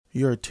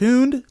You're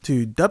tuned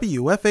to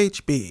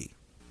WFHB.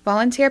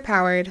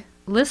 Volunteer-powered,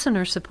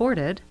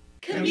 listener-supported,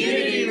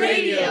 community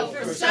radio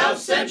for South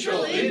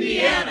Central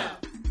Indiana.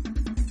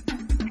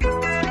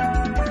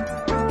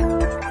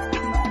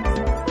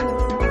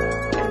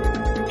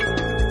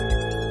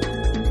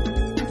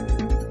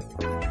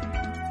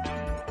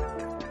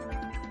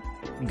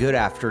 Good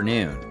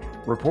afternoon.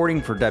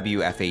 Reporting for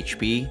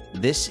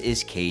WFHB, this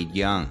is Cade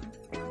Young.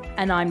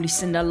 And I'm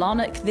Lucinda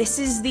Larnock. This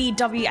is the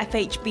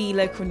WFHB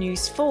local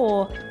news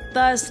for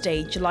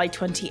Thursday, July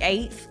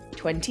 28th,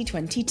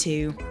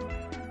 2022.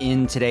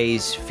 In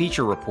today's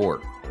feature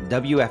report,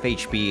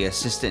 WFHB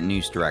Assistant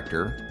News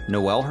Director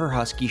Noelle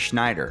Herhusky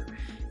Schneider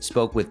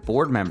spoke with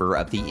board member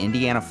of the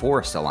Indiana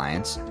Forest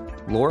Alliance,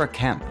 Laura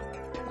Kemp,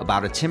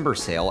 about a timber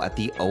sale at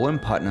the Owen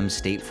Putnam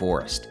State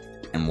Forest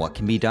and what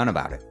can be done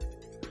about it.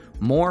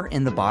 More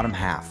in the bottom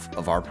half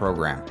of our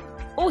program.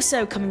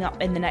 Also coming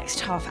up in the next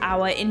half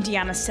hour,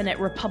 Indiana Senate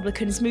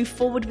Republicans move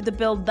forward with a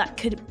bill that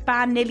could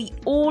ban nearly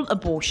all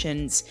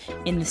abortions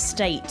in the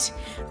state.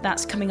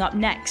 That's coming up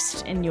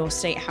next in your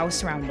State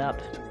House Roundup.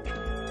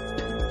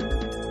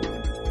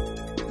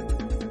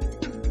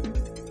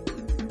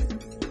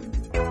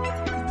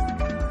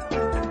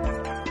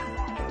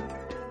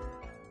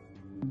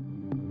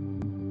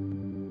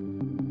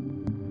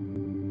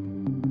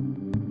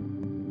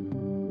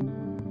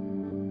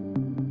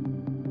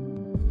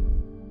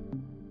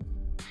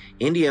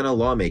 Indiana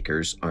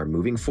lawmakers are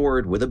moving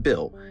forward with a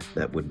bill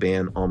that would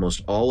ban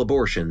almost all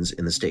abortions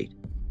in the state.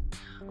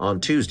 On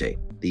Tuesday,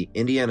 the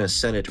Indiana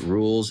Senate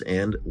Rules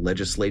and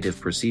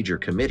Legislative Procedure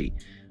Committee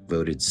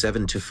voted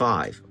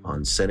 7-5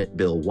 on Senate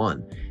Bill 1,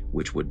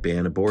 which would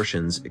ban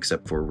abortions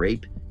except for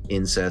rape,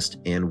 incest,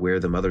 and where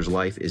the mother's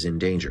life is in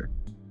danger.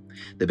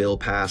 The bill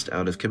passed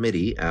out of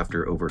committee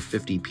after over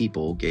 50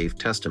 people gave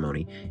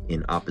testimony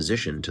in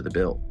opposition to the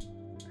bill.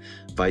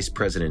 Vice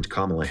President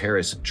Kamala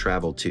Harris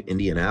traveled to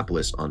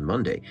Indianapolis on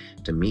Monday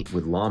to meet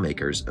with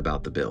lawmakers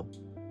about the bill.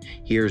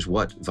 Here's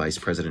what Vice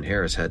President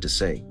Harris had to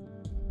say.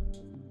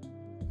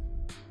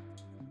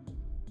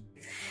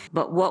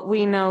 But what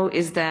we know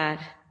is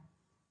that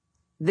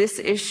this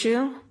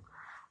issue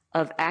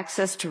of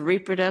access to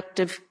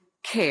reproductive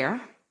care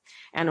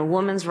and a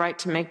woman's right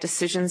to make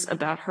decisions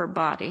about her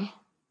body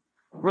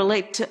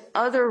relate to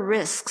other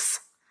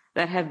risks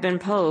that have been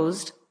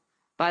posed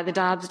by the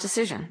Dobbs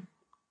decision.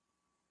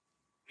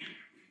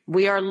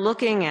 We are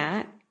looking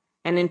at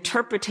an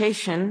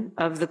interpretation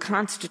of the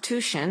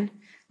Constitution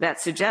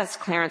that suggests,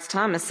 Clarence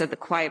Thomas said the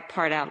quiet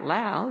part out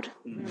loud,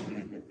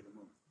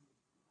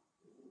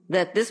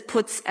 that this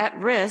puts at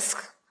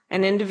risk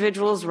an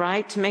individual's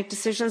right to make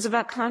decisions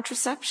about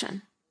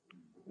contraception,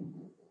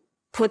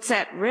 puts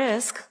at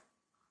risk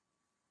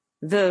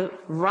the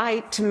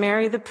right to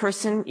marry the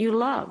person you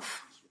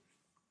love.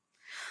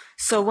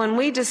 So when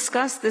we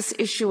discuss this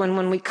issue and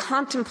when we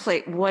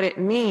contemplate what it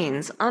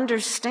means,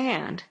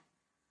 understand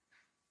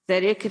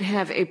that it could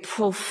have a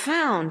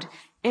profound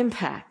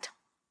impact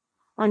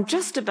on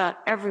just about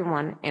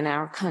everyone in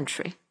our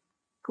country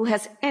who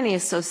has any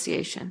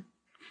association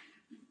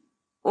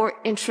or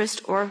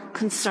interest or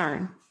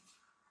concern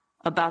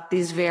about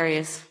these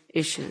various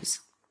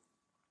issues.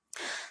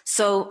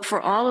 So for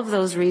all of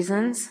those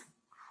reasons,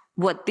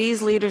 what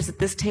these leaders at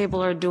this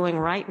table are doing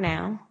right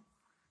now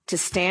to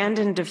stand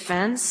in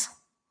defense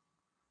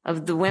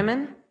of the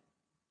women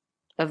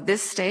of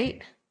this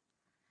state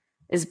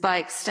is by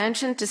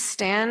extension to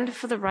stand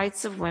for the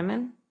rights of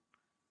women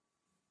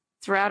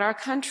throughout our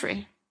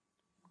country.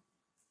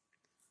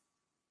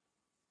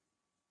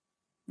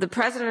 The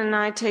President and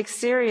I take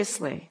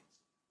seriously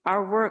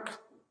our work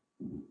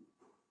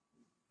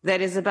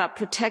that is about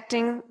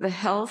protecting the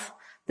health,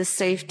 the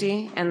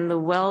safety, and the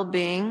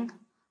well-being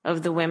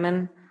of the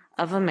women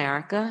of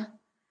America,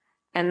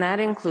 and that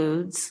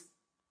includes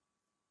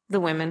the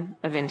women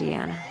of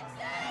Indiana.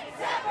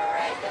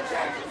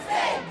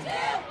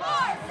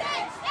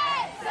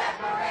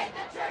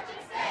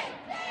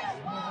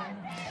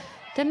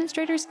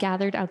 Demonstrators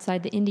gathered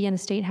outside the Indiana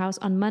State House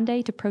on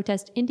Monday to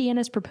protest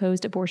Indiana's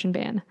proposed abortion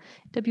ban.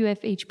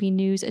 WFHB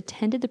News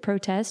attended the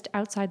protest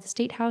outside the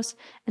State House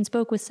and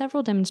spoke with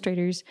several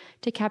demonstrators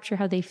to capture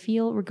how they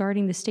feel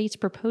regarding the state's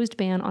proposed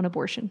ban on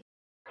abortion.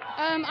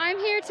 I'm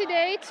here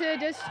today to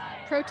just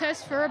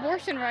protest for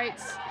abortion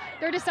rights.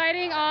 They're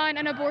deciding on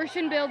an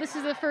abortion bill. This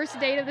is the first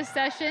date of the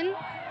session,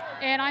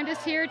 and I'm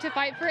just here to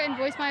fight for it and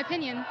voice my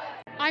opinion.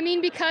 I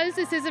mean, because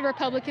this is a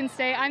Republican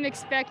state, I'm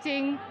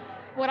expecting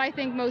what I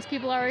think most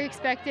people are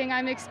expecting.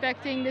 I'm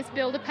expecting this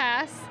bill to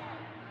pass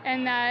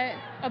and that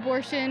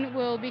abortion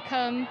will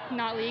become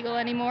not legal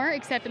anymore,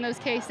 except in those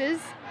cases.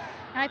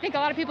 And I think a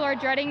lot of people are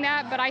dreading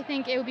that, but I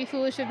think it would be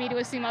foolish of me to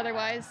assume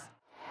otherwise.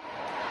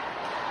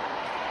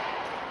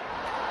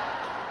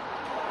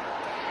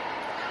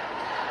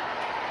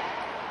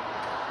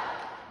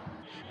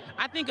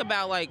 I think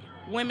about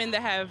women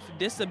that have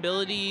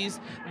disabilities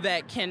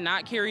that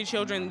cannot carry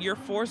children. You're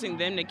forcing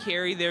them to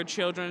carry their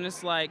children.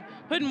 It's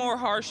putting more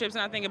hardships.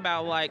 And I think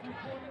about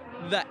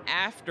the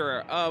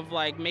after of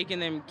making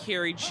them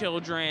carry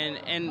children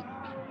and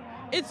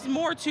it's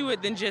more to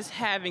it than just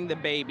having the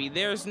baby.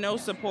 There's no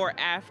support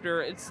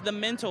after. It's the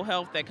mental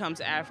health that comes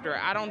after.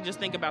 I don't just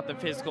think about the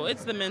physical.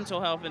 It's the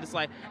mental health, and it's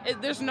like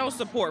there's no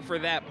support for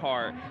that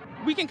part.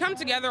 We can come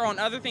together on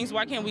other things.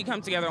 Why can't we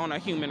come together on a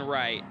human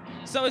right?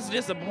 So it's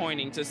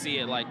disappointing to see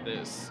it like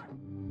this.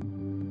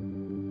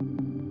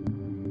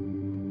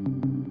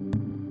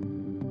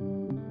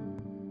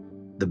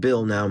 The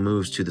bill now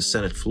moves to the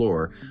Senate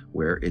floor,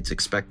 where it's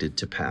expected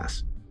to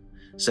pass.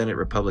 Senate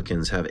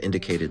Republicans have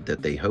indicated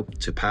that they hope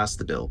to pass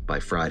the bill by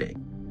Friday.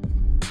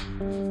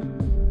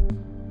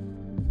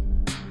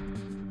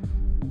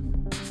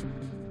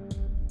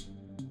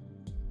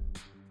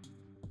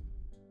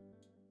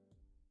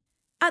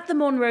 At the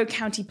Monroe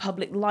County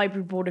Public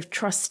Library Board of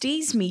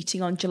Trustees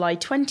meeting on July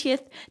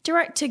 20th,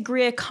 Director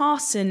Greer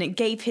Carson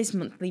gave his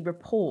monthly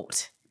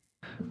report.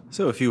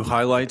 So a few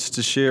highlights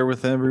to share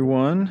with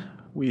everyone.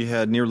 We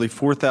had nearly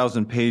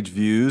 4,000 page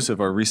views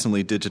of our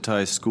recently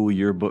digitized school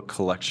yearbook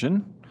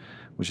collection,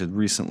 which had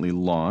recently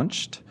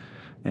launched,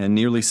 and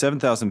nearly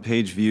 7,000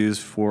 page views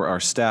for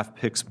our staff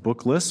picks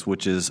book list,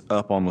 which is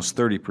up almost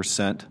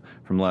 30%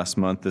 from last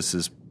month. This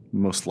is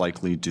most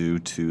likely due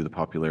to the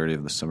popularity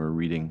of the summer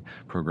reading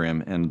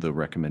program and the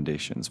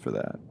recommendations for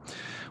that.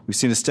 We've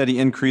seen a steady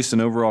increase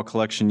in overall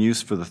collection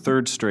use for the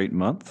third straight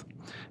month,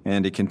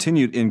 and a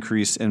continued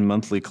increase in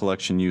monthly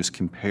collection use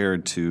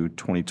compared to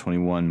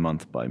 2021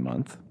 month by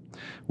month.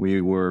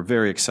 We were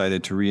very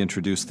excited to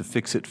reintroduce the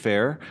Fix-It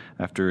Fair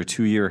after a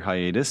 2-year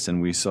hiatus,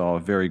 and we saw a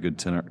very good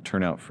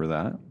turnout for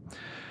that.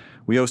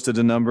 We hosted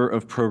a number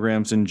of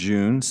programs in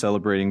June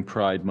celebrating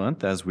Pride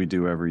Month, as we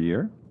do every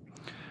year.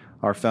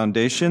 Our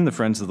foundation, the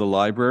Friends of the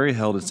Library,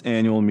 held its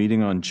annual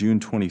meeting on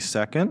June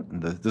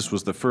 22nd. This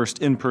was the first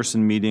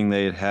in-person meeting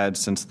they had had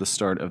since the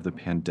start of the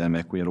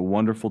pandemic. We had a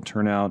wonderful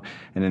turnout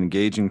and an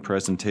engaging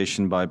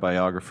presentation by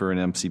biographer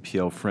and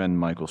MCPL friend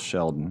Michael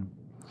Sheldon.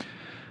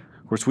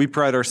 Of course, we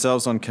pride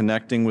ourselves on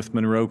connecting with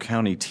Monroe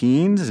County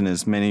teens in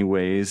as many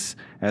ways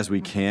as we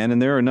can, and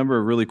there are a number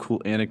of really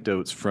cool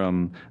anecdotes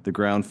from the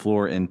ground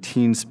floor and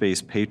teen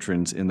space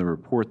patrons in the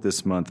report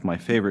this month, my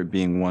favorite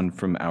being one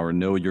from our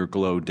Know Your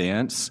Glow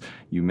dance.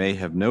 You may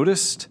have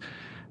noticed.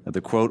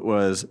 The quote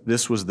was,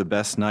 "This was the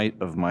best night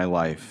of my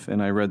life." And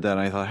I read that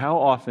and I thought, how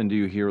often do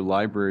you hear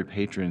library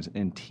patrons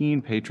and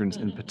teen patrons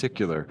in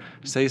particular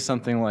say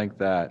something like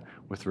that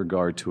with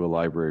regard to a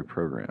library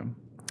program?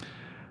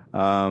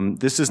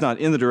 This is not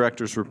in the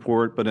director's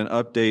report, but an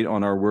update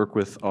on our work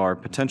with our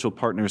potential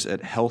partners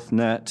at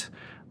HealthNet.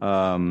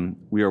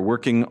 We are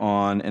working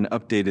on an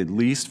updated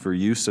lease for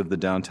use of the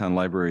downtown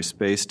library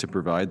space to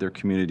provide their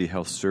community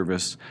health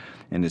service,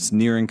 and it's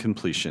nearing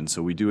completion.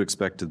 So we do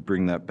expect to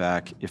bring that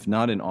back, if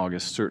not in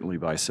August, certainly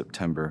by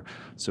September,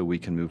 so we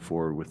can move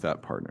forward with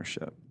that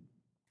partnership.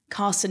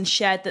 Carson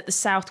shared that the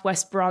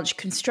Southwest Branch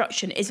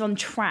construction is on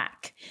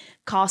track.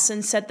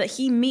 Carson said that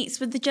he meets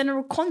with the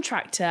general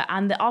contractor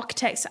and the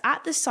architects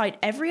at the site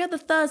every other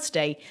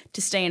Thursday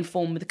to stay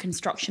informed with the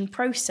construction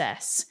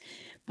process.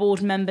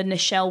 Board member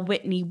Nichelle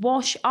Whitney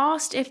Wash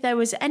asked if there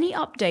was any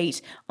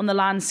update on the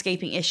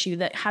landscaping issue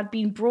that had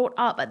been brought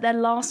up at their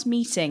last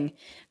meeting.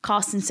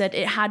 Carson said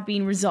it had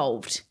been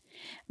resolved.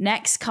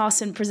 Next,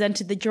 Carson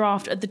presented the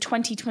draft of the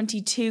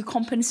 2022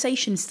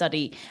 compensation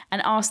study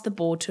and asked the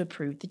board to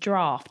approve the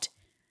draft.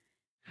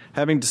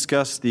 Having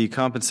discussed the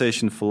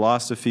compensation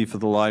philosophy for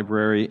the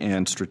library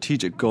and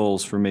strategic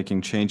goals for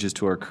making changes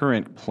to our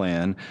current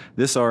plan,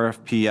 this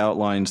RFP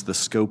outlines the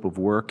scope of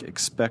work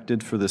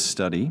expected for this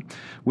study,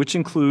 which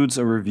includes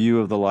a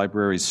review of the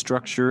library's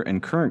structure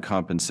and current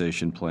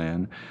compensation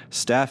plan,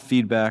 staff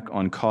feedback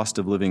on cost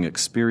of living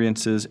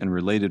experiences and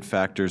related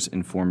factors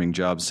informing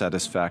job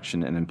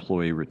satisfaction and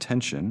employee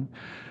retention,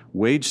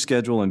 wage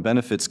schedule and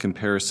benefits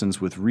comparisons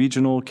with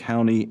regional,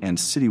 county, and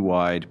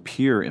citywide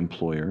peer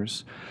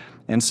employers,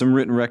 and some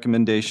written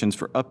recommendations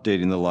for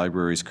updating the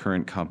library's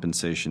current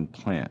compensation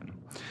plan.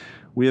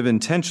 We have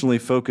intentionally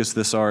focused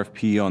this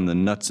RFP on the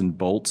nuts and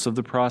bolts of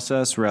the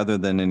process rather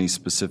than any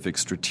specific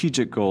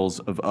strategic goals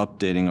of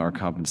updating our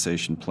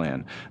compensation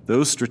plan.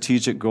 Those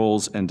strategic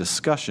goals and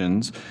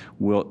discussions,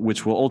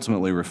 which will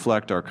ultimately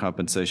reflect our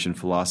compensation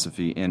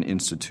philosophy and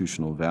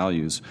institutional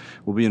values,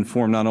 will be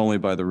informed not only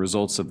by the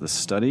results of the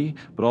study,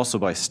 but also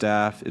by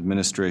staff,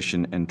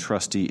 administration, and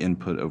trustee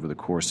input over the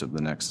course of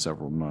the next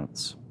several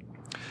months.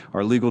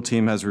 Our legal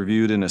team has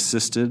reviewed and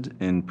assisted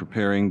in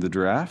preparing the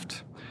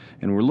draft,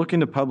 and we're looking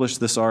to publish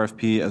this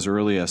RFP as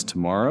early as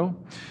tomorrow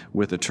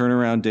with a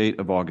turnaround date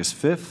of August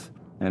 5th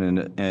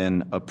and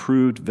an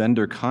approved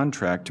vendor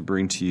contract to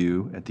bring to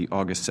you at the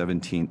August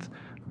 17th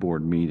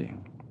board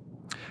meeting.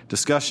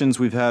 Discussions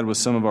we've had with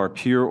some of our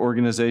peer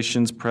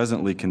organizations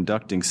presently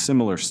conducting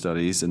similar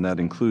studies, and that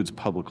includes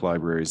public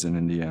libraries in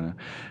Indiana,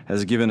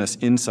 has given us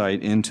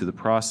insight into the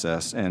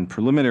process, and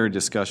preliminary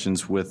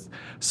discussions with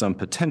some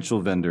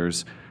potential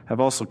vendors have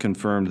also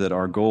confirmed that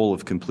our goal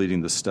of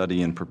completing the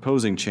study and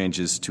proposing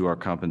changes to our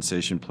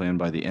compensation plan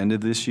by the end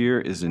of this year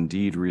is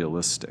indeed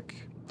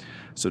realistic.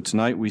 So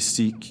tonight we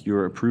seek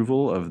your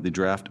approval of the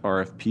draft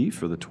RFP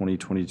for the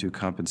 2022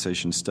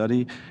 compensation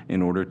study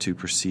in order to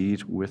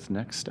proceed with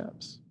next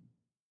steps.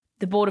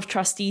 The Board of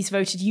Trustees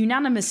voted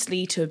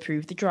unanimously to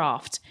approve the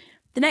draft.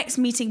 The next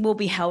meeting will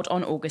be held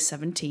on August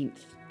 17th.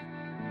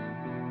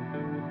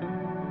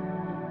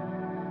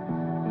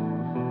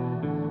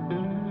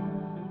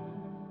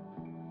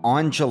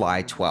 On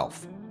July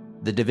 12th,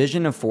 the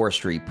Division of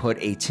Forestry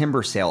put a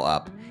timber sale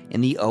up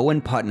in the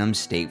Owen Putnam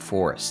State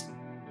Forest.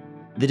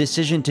 The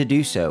decision to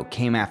do so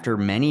came after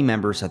many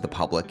members of the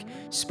public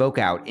spoke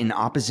out in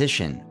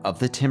opposition of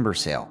the timber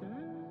sale.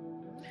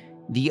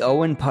 The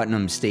Owen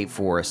Putnam State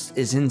Forest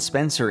is in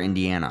Spencer,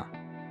 Indiana.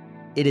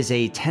 It is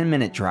a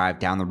 10-minute drive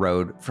down the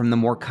road from the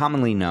more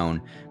commonly known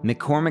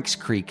McCormick's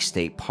Creek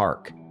State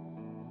Park.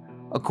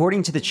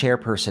 According to the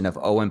chairperson of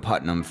Owen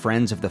Putnam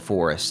Friends of the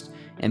Forest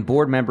and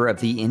board member of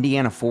the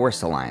Indiana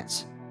Forest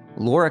Alliance,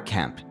 Laura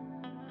Kemp,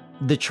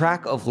 the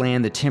tract of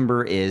land the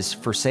timber is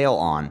for sale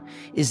on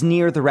is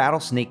near the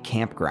Rattlesnake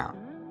Campground,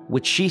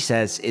 which she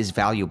says is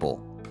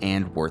valuable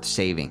and worth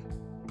saving.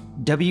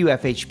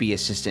 WFHB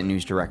Assistant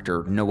News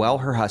Director Noelle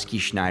Herhusky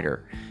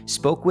Schneider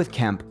spoke with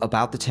Kemp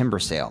about the timber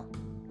sale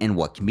and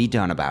what can be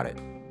done about it.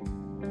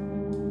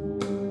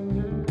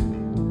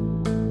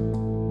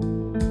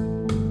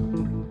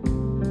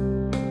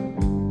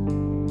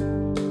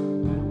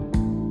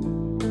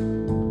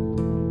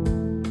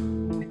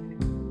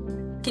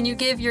 Can you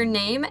give your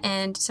name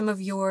and some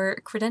of your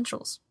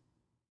credentials?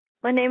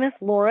 My name is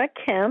Laura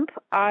Kemp.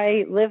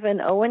 I live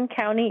in Owen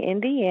County,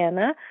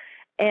 Indiana,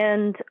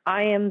 and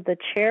I am the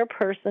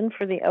chairperson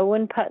for the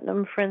Owen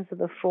Putnam Friends of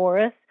the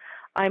Forest.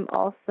 I'm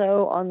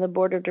also on the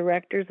board of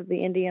directors of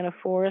the Indiana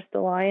Forest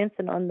Alliance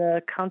and on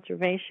the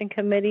Conservation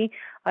Committee.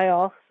 I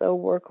also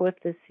work with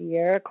the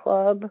Sierra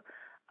Club,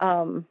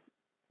 and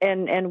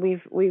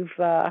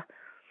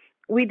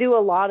we do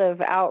a lot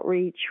of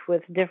outreach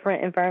with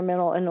different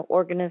environmental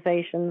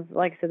organizations,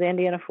 like I said, the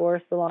Indiana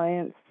Forest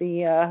Alliance,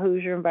 the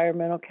Hoosier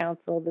Environmental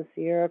Council, the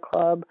Sierra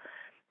Club.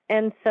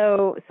 And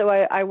so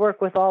I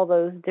work with all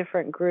those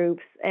different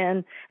groups,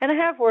 and I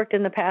have worked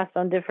in the past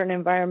on different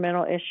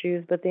environmental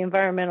issues, but the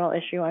environmental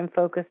issue I'm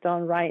focused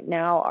on right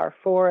now are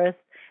forests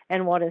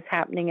and what is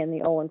happening in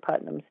the Owen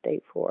Putnam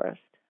State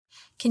Forest.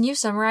 Can you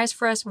summarize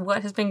for us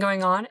what has been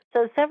going on?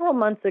 So several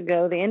months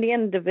ago, the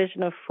Indiana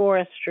Division of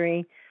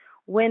Forestry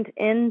went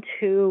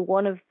into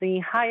one of the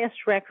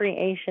highest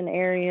recreation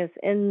areas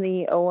in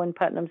the Owen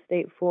Putnam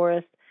State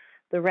Forest,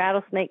 the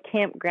Rattlesnake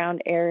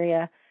Campground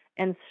area,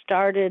 and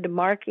started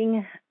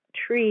marking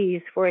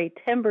trees for a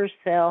timber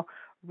sale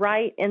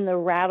right in the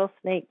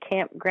Rattlesnake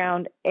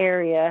Campground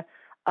area.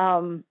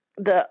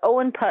 The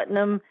Owen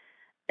Putnam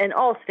and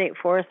all state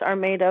forests are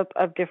made up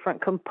of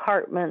different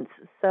compartments.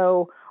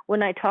 So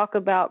when I talk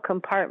about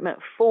compartment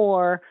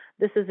 4,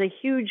 this is a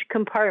huge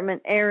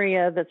compartment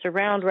area that's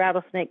around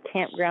Rattlesnake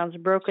Campgrounds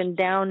broken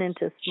down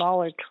into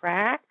smaller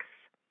tracts.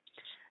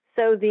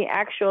 So the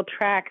actual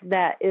tract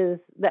that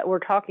we're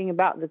talking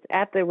about that's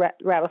at the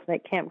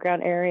Rattlesnake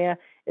Campground area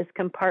is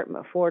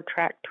compartment 4,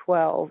 tract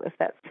 12, if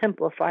that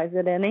simplifies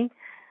it any.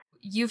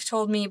 You've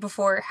told me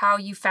before how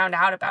you found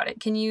out about it.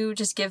 Can you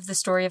just give the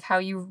story of how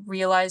you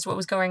realized what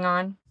was going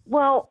on?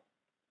 Well,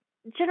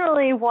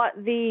 generally what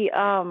the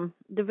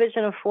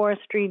Division of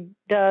Forestry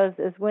does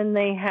is when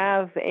they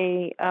have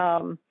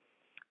an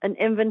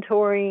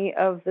inventory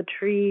of the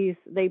trees,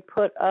 they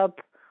put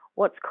up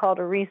what's called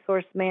a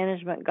resource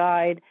management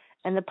guide,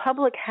 and the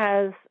public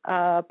has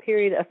a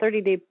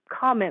 30-day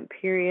comment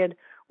period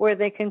where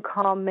they can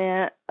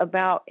comment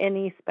about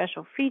any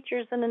special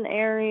features in an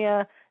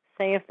area,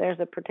 say if there's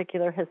a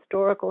particular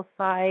historical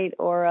site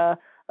or a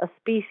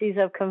species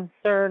of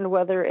concern,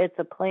 whether it's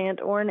a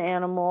plant or an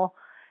animal.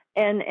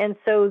 And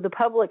so the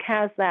public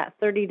has that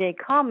 30-day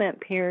comment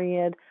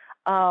period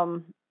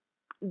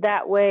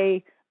that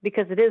way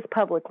because it is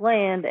public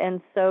land,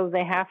 and so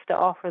they have to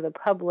offer the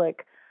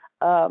public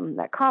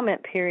that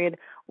comment period.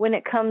 When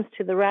it comes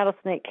to the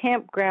Rattlesnake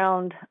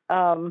Campground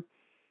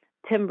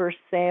timber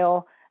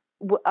sale,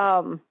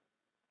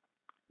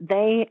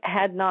 they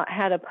had not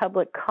had a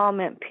public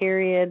comment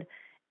period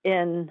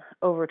in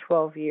over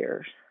 12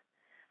 years.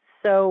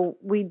 So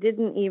we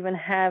didn't even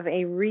have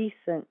a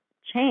recent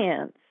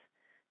chance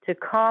to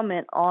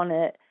comment on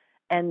it,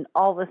 and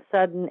all of a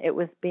sudden it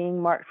was being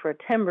marked for a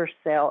timber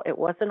sale. It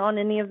wasn't on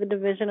any of the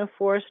Division of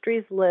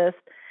Forestry's list.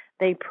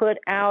 They put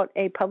out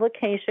a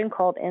publication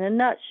called In a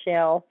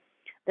Nutshell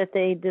that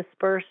they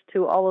dispersed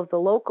to all of the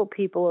local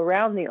people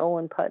around the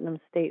Owen Putnam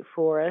State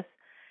Forest.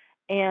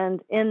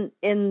 And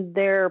in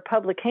their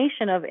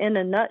publication of In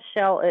a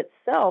Nutshell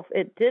itself,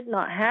 it did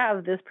not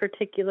have this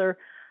particular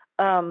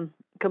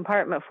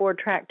compartment 4,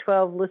 tract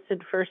 12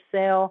 listed for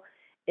sale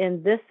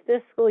in this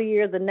fiscal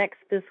year, the next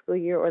fiscal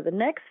year, or the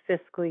next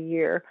fiscal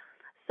year.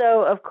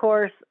 So, of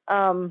course,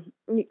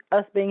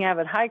 us being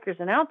avid hikers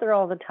and out there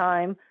all the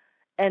time,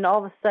 and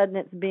all of a sudden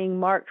it's being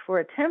marked for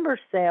a timber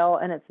sale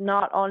and it's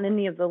not on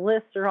any of the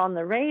lists or on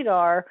the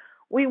radar,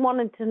 we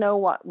wanted to know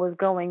what was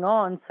going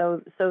on.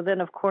 So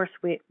then, of course,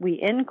 we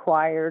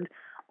inquired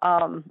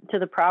to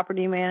the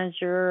property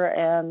manager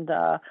and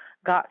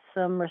got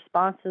some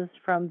responses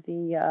from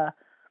the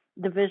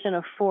Division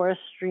of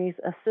Forestry's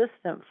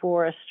assistant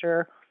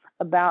forester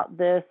about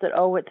this, that,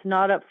 oh, it's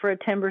not up for a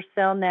timber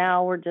sale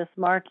now, we're just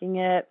marking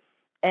it.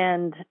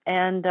 And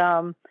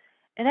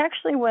it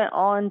actually went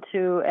on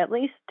to at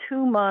least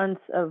 2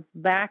 months of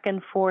back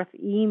and forth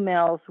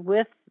emails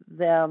with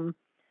them,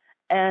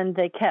 and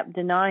they kept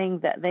denying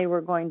that they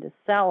were going to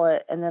sell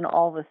it. And then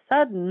all of a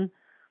sudden,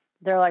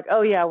 they're like,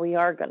 oh, yeah, we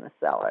are going to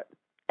sell it.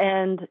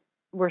 And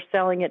we're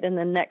selling it in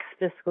the next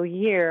fiscal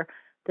year.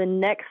 The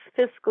next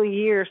fiscal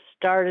year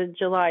started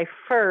July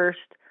 1st,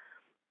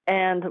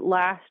 and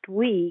last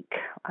week,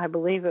 I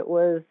believe it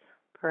was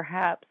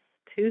perhaps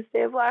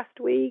Tuesday of last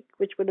week,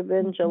 which would have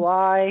been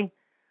July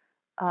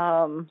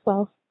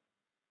 12th.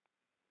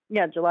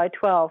 Yeah, July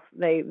 12th,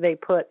 they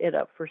put it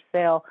up for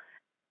sale.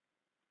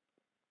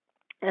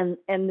 And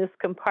this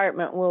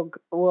compartment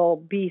will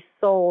be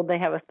sold. They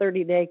have a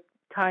 30-day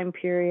time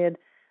period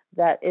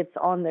that it's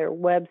on their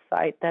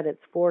website that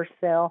it's for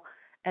sale,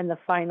 and the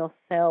final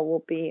sale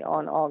will be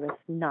on August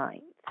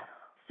 9th.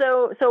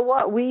 So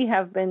what we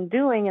have been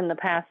doing in the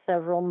past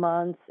several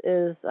months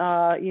is,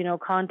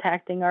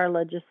 contacting our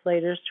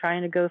legislators,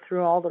 trying to go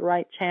through all the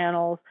right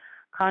channels,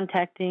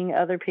 contacting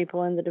other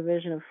people in the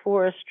Division of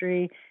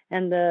Forestry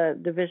and the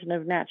Division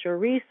of Natural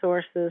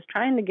Resources,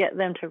 trying to get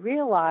them to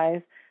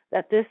realize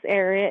that this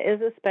area is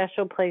a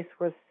special place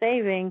worth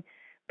saving,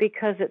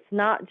 because it's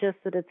not just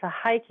that it's a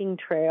hiking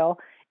trail,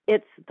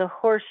 it's the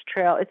horse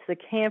trail, it's the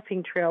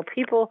camping trail.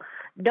 People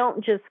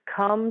don't just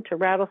come to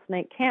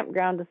Rattlesnake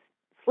Campground to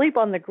sleep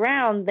on the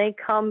ground. They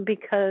come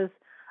because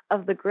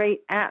of the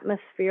great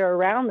atmosphere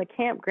around the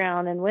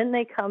campground, and when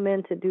they come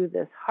in to do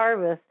this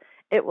harvest,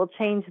 it will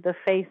change the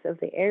face of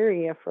the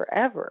area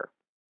forever.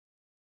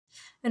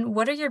 And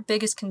what are your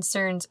biggest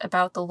concerns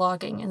about the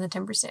logging and the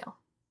timber sale?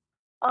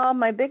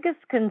 My biggest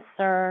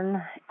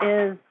concern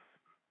is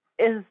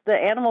the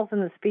animals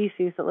and the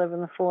species that live in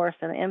the forest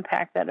and the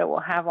impact that it will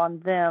have on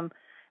them,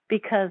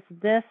 because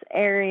this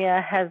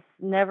area has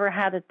never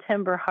had a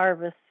timber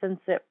harvest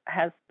since it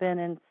has been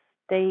in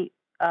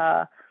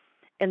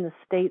the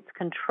state's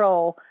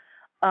control.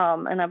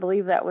 And I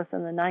believe that was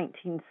in the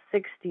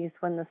 1960s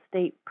when the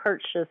state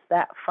purchased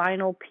that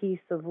final piece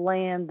of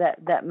land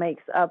that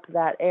makes up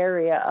that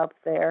area up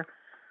there.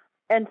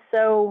 And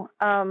so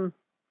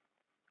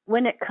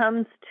when it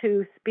comes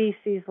to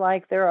species,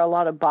 like there are a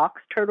lot of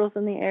box turtles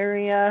in the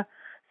area,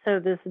 so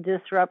this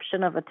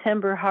disruption of a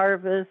timber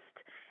harvest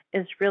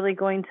is really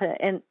going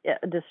to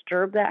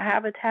disturb that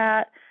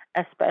habitat,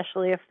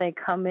 especially if they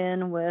come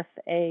in with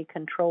a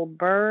controlled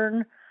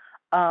burn.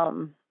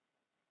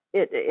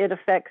 It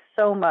affects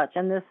so much,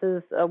 and this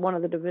is one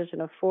of the Division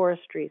of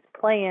Forestry's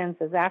plans,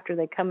 is after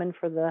they come in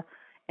for the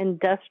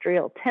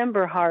industrial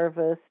timber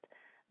harvest,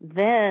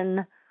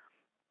 then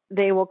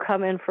they will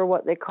come in for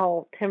what they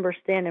call timber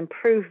stand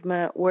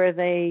improvement, where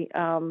they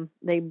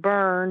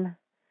burn,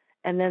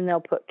 and then they'll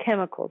put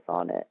chemicals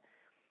on it.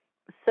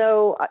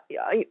 So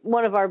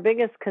one of our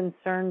biggest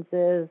concerns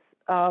is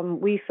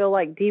we feel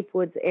like Deep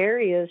Woods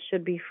areas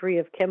should be free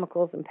of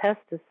chemicals and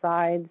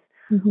pesticides.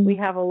 Mm-hmm. We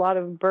have a lot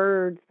of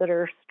birds that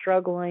are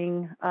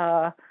struggling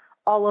all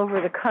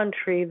over the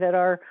country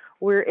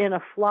we're in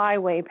a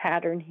flyway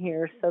pattern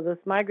here. So those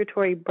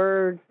migratory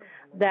birds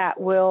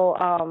that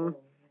will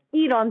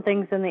eat on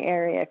things in the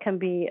area can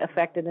be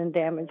affected and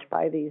damaged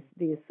by these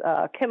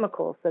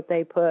chemicals that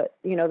they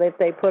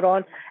put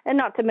on. And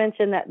not to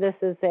mention that this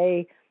is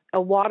a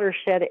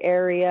watershed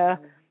area.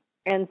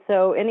 And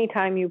so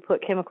anytime you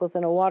put chemicals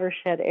in a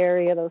watershed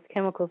area, those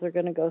chemicals are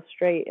going to go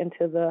straight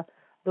into the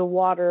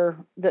water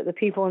that the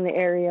people in the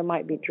area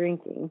might be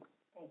drinking.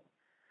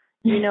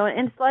 And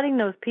it's letting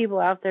those people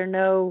out there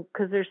know,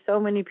 because there's so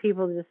many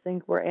people that just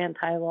think we're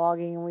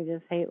anti-logging and we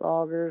just hate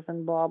loggers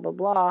and blah, blah,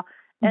 blah.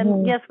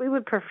 And yes, we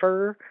would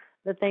prefer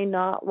that they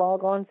not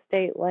log on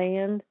state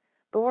land,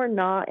 but we're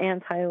not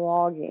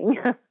anti-logging.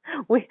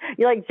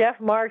 Like Jeff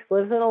Marks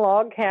lives in a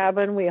log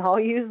cabin. We all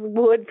use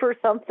wood for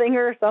something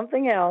or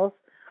something else.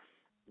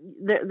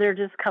 There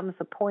just comes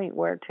a point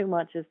where too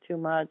much is too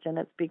much, and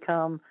it's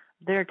become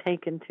they're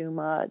taking too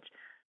much.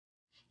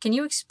 Can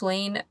you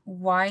explain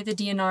why the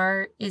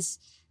DNR is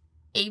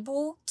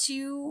able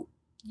to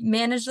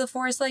manage the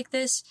forest like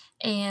this,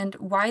 and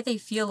why they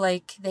feel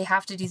like they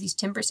have to do these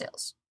timber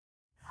sales?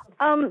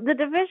 The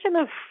Division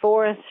of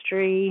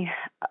Forestry,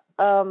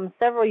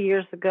 several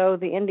years ago,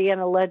 the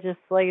Indiana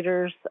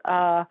legislators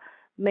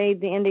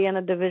made the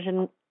Indiana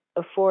Division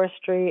of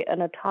Forestry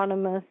an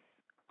autonomous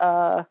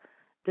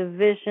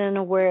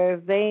division where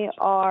they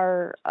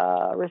are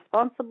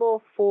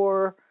responsible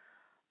for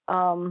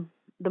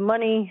the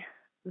money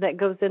that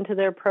goes into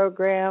their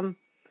program.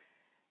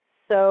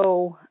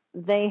 So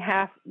they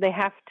have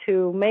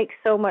to make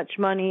so much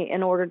money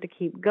in order to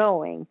keep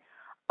going.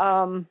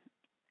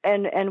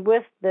 And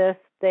with this,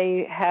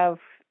 they have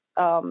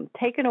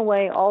taken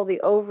away all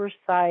the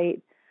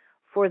oversight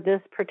for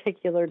this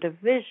particular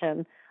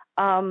division.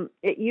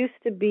 It used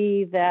to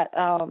be that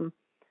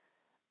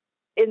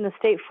in the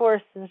state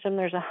forest system,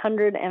 there's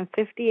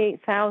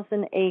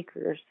 158,000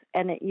 acres,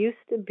 and it used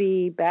to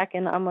be back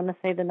in, I'm going to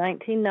say, the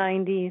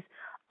 1990s,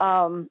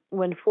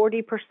 when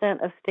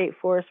 40% of state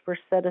forests were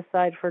set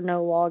aside for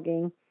no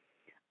logging.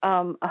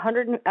 out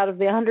of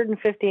the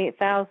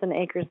 158,000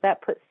 acres,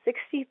 that puts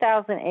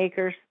 60,000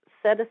 acres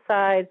set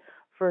aside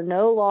for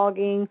no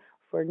logging,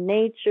 for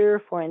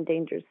nature, for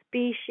endangered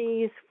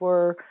species,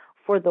 for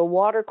the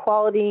water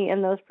quality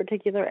in those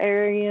particular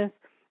areas,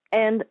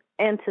 and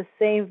to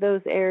save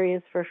those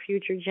areas for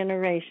future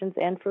generations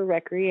and for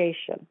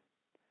recreation.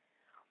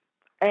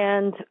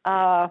 And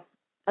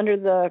under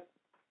the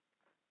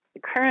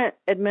current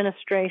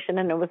administration,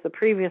 and it was the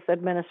previous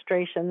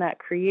administration that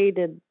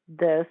created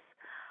this,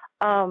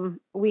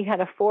 we had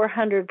a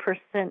 400%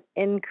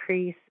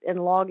 increase in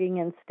logging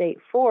in state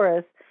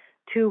forests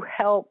to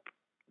help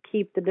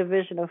keep the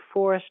Division of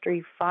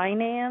Forestry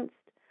financed.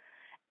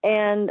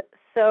 And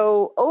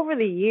so over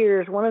the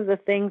years, one of the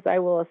things I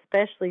will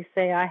especially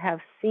say I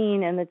have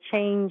seen in the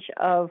change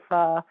of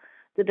the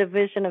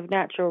Division of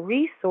Natural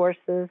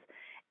Resources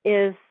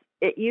is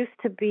it used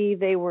to be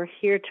they were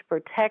here to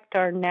protect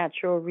our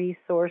natural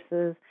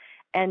resources,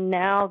 and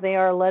now they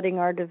are letting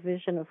our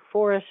Division of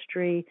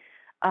Forestry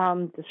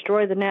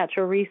destroy the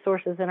natural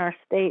resources in our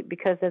state,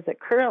 because as it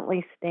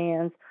currently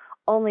stands,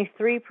 only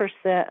 3%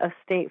 of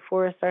state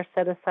forests are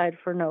set aside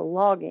for no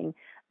logging.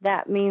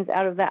 That means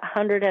out of that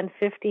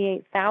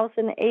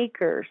 158,000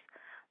 acres,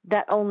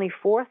 that only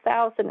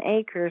 4,000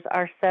 acres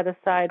are set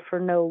aside for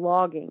no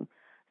logging.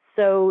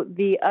 So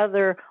the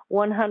other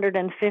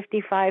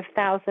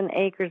 155,000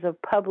 acres of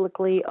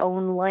publicly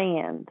owned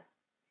land,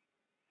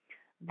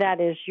 that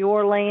is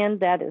your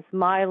land, that is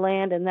my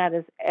land, and that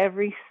is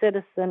every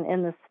citizen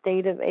in the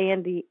state of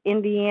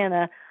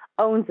Indiana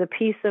owns a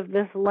piece of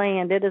this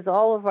land. It is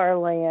all of our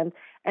land,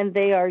 and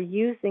they are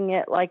using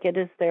it like it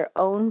is their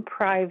own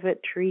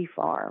private tree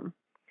farm.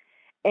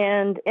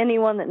 And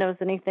anyone that knows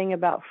anything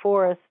about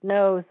forests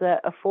knows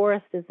that a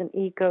forest is an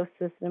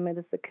ecosystem. It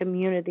is a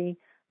community,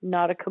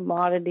 not a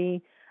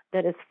commodity,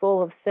 that is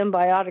full of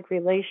symbiotic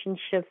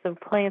relationships of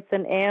plants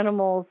and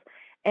animals.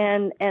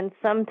 And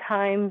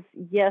sometimes,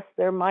 yes,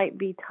 there might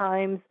be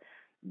times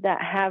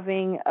that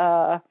having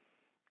a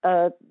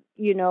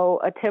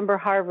timber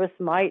harvest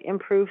might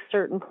improve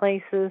certain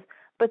places,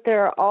 but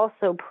there are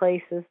also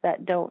places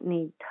that don't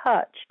need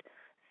touched.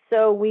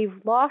 So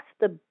we've lost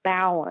the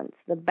balance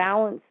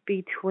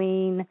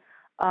between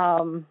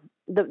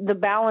the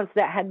balance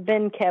that had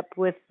been kept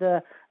with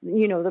the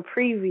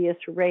previous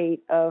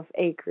rate of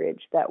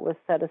acreage that was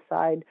set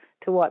aside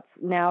to what's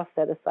now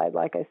set aside.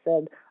 Like I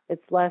said,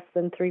 it's less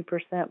than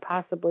 3%,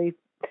 possibly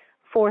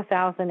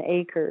 4,000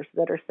 acres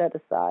that are set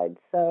aside.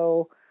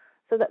 So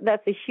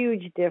that's a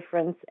huge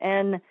difference.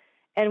 And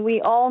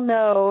we all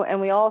know, and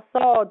we all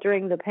saw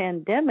during the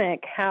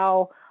pandemic,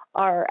 how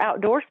our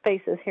outdoor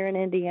spaces here in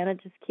Indiana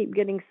just keep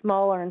getting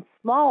smaller and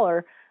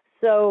smaller.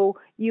 So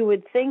you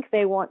would think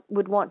they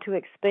would want to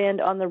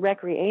expand on the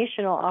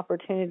recreational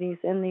opportunities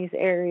in these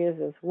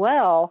areas as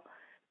well,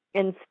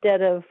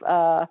 instead of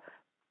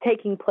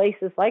taking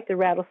places like the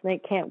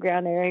Rattlesnake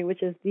Campground area,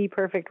 which is the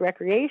perfect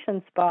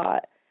recreation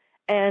spot,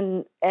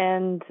 and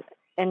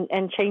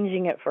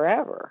changing it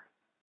forever.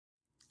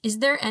 Is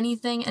there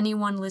anything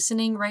anyone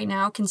listening right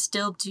now can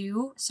still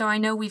do? So I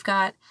know we've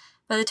got,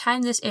 by the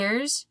time this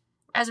airs,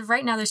 as of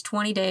right now, there's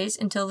 20 days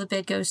until the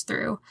bid goes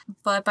through.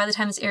 But by the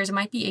time this airs, it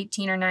might be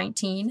 18 or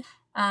 19.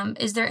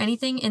 Is there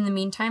anything in the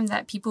meantime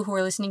that people who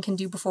are listening can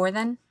do before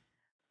then?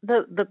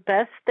 The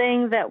best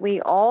thing that we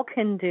all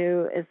can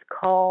do is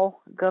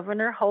call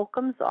Governor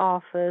Holcomb's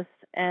office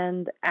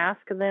and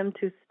ask them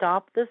to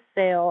stop the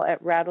sale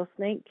at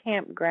Rattlesnake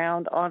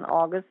Campground on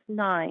August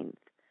 9th.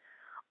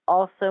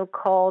 Also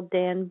call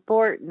Dan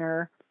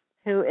Bortner,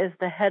 who is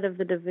the head of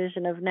the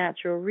Division of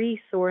Natural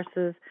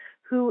Resources,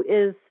 who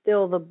is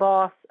still the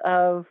boss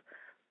of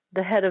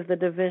the head of the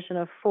Division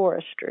of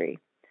Forestry.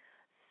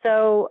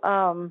 So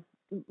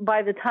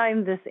by the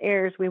time this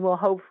airs, we will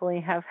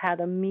hopefully have had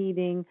a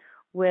meeting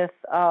with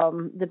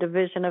the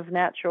Division of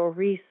Natural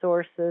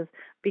Resources,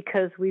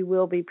 because we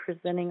will be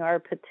presenting our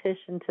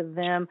petition to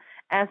them.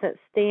 As it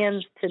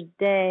stands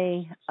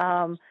today,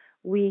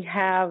 we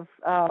have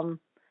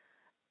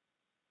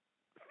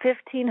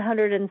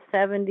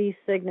 1,570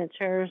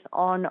 signatures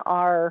on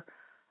our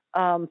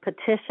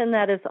petition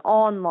that is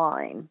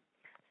online.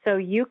 So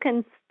you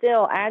can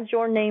still add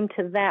your name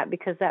to that,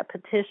 because that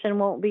petition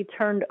won't be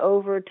turned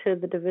over to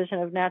the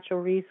Division of Natural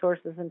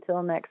Resources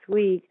until next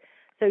week.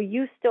 So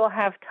you still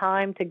have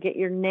time to get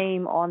your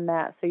name on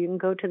that. So you can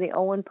go to the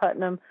Owen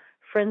Putnam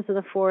Friends of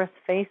the Forest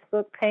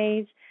Facebook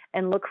page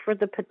and look for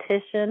the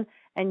petition,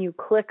 and you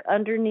click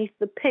underneath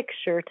the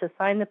picture to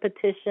sign the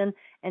petition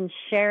and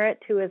share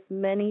it to as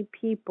many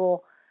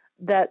people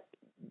that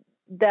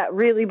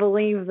really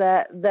believe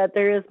that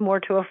there is more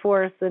to a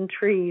forest than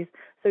trees.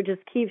 So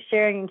just keep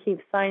sharing and keep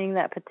signing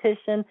that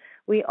petition.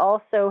 We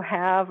also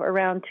have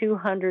around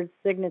 200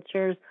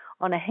 signatures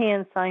on a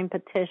hand-signed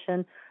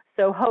petition.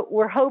 So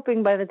we're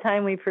hoping by the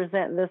time we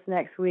present this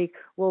next week,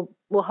 we'll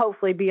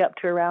hopefully be up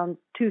to around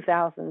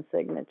 2,000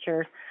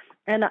 signatures.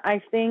 And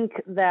I think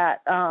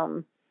that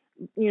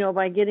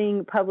by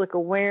getting public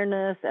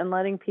awareness and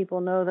letting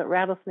people know that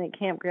Rattlesnake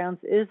Campgrounds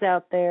is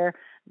out there,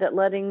 that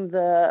letting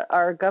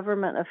our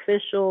government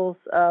officials,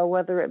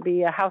 whether it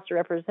be a House of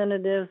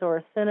Representatives or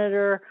a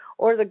senator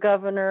or the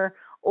governor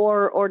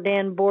or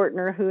Dan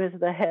Bortner, who is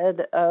the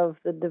head of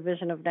the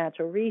Division of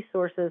Natural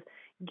Resources,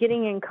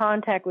 getting in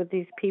contact with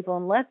these people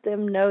and let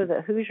them know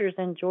that Hoosiers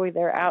enjoy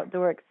their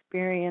outdoor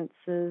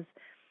experiences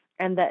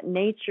and that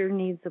nature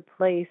needs a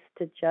place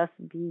to just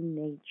be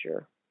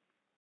nature.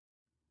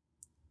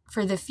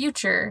 For the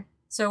future,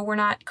 so we're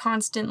not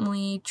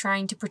constantly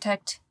trying to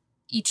protect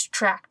each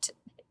tract,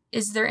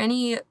 is there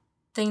anything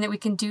that we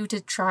can do to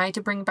try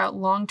to bring about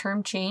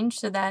long-term change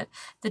so that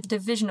the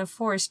Division of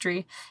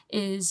Forestry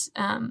is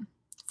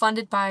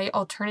funded by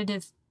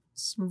alternative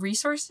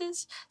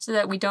resources so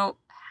that we don't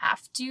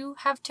have to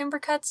have timber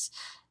cuts?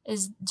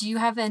 Do you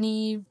have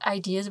any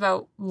ideas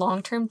about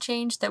long-term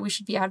change that we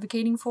should be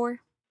advocating for?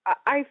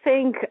 I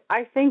think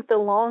the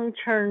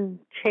long-term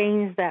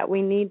change that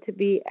we need to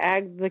be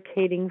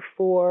advocating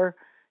for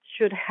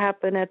should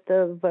happen at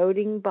the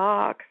voting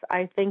box.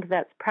 I think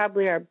that's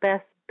probably our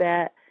best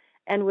bet.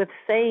 And with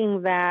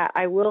saying that,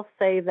 I will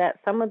say that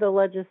some of the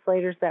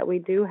legislators that we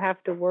do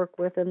have to work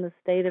with in the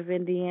state of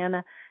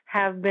Indiana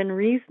have been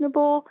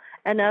reasonable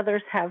and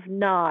others have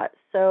not.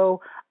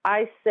 So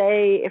I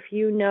say if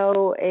you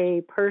know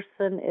a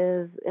person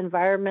is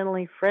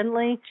environmentally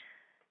friendly,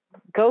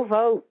 go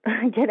vote.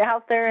 Get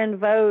out there and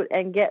vote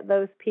and get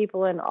those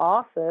people in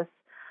office.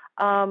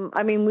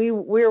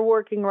 We're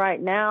working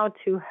right now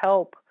to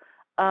help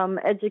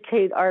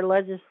educate our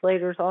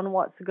legislators on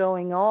what's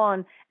going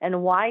on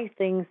and why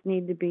things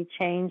need to be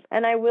changed.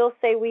 And I will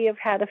say we have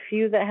had a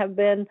few that have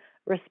been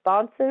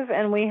responsive,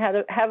 and we have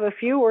a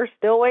few we're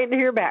still waiting to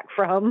hear back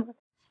from.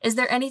 Is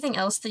there anything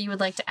else that you would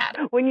like to add?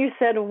 When you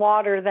said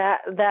water,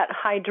 that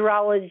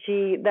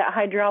hydrology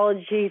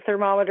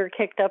thermometer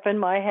kicked up in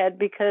my head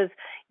because,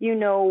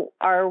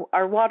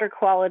 our water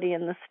quality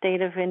in the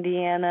state of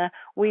Indiana,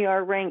 we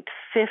are ranked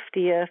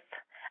 50th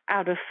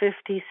out of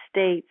 50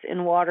 states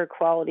in water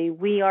quality.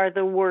 We are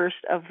the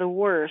worst of the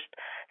worst.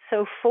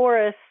 So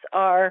forests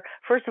are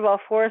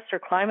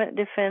climate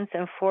defense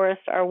and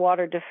forests are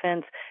water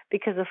defense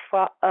because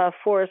a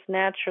forest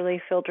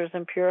naturally filters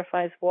and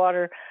purifies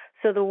water.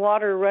 So the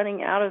water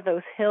running out of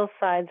those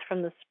hillsides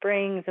from the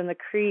springs and the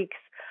creeks,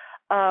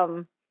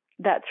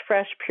 that's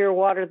fresh, pure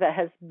water that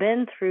has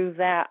been through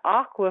that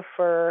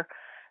aquifer.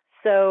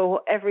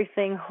 So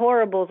everything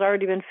horrible has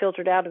already been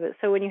filtered out of it.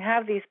 So when you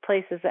have these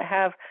places that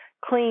have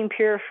clean,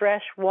 pure,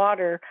 fresh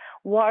water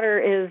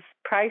is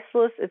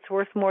priceless. It's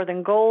worth more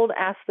than gold.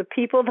 Ask the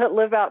people that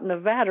live out in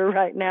Nevada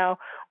right now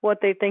what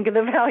they think of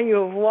the value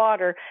of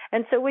water.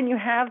 And so when you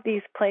have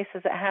these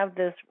places that have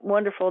this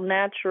wonderful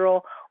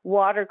natural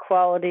water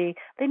quality,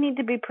 they need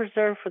to be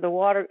preserved for the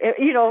water.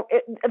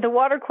 The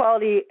water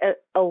quality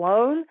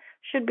alone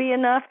should be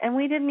enough. And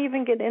we didn't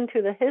even get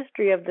into the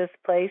history of this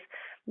place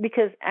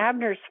because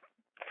Abner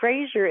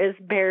Fraser is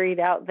buried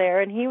out there,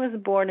 and he was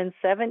born in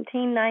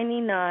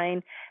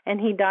 1799, and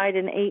he died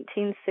in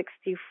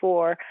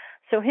 1864.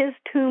 So his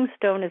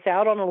tombstone is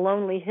out on a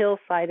lonely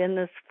hillside in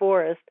this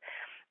forest.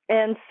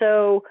 And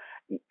so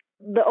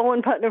the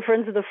Owen Putnam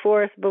Friends of the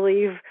Forest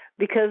believe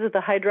because of the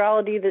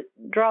hydrology, the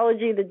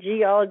geology,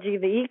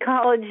 the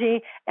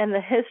ecology, and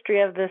the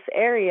history of this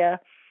area,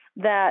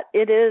 that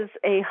it is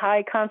a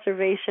high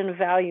conservation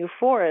value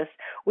forest.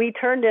 We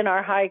turned in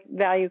our high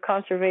value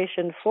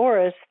conservation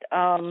forest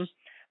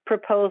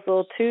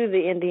proposal to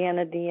the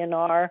Indiana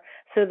DNR,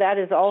 so that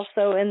is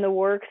also in the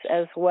works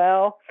as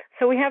well.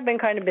 So we have been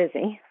kind of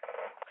busy.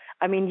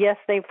 Yes,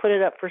 they put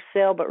it up for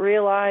sale, but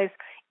realize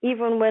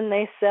even when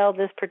they sell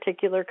this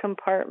particular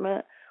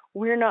compartment,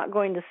 we're not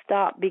going to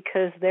stop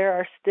because there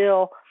are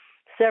still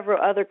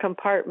several other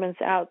compartments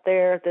out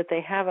there that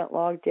they haven't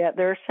logged yet.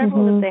 There are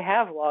several that they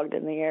have logged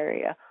in the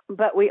area.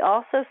 But we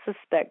also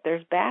suspect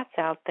there's bats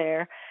out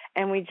there,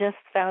 and we just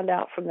found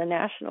out from the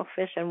National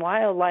Fish and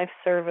Wildlife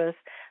Service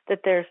that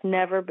there's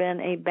never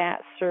been a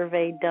bat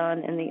survey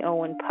done in the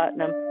Owen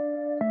Putnam.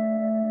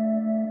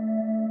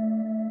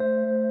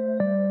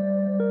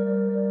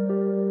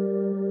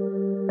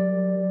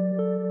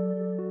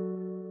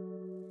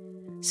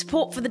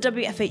 Support for the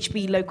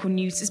WFHB local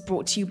news is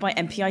brought to you by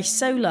MPI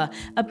Solar,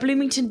 a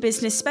Bloomington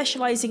business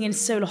specialising in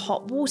solar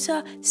hot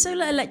water,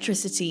 solar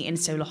electricity and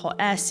solar hot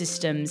air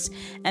systems.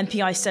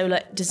 MPI Solar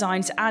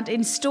designs and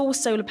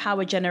installs solar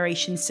power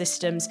generation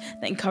systems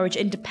that encourage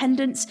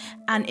independence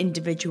and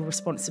individual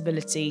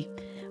responsibility.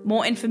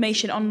 More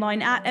information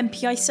online at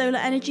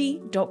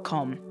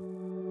mpisolarenergy.com.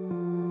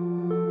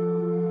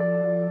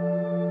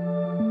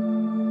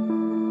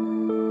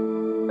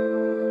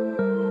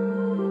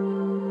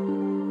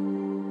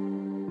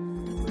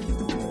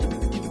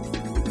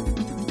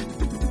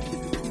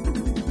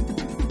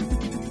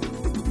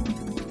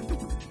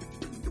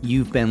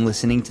 You've been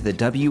listening to the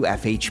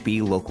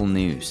WFHB Local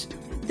News.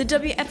 The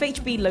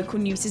WFHB Local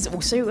News is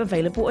also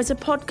available as a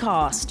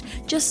podcast.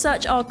 Just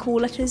search our call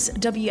letters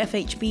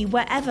WFHB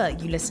wherever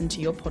you listen to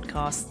your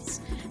podcasts.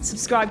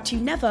 Subscribe to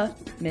never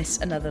miss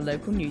another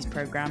local news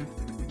programme.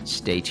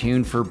 Stay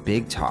tuned for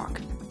Big Talk,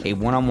 a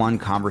one-on-one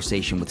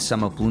conversation with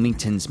some of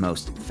Bloomington's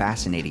most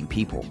fascinating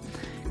people,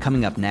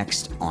 coming up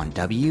next on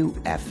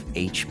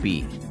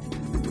WFHB.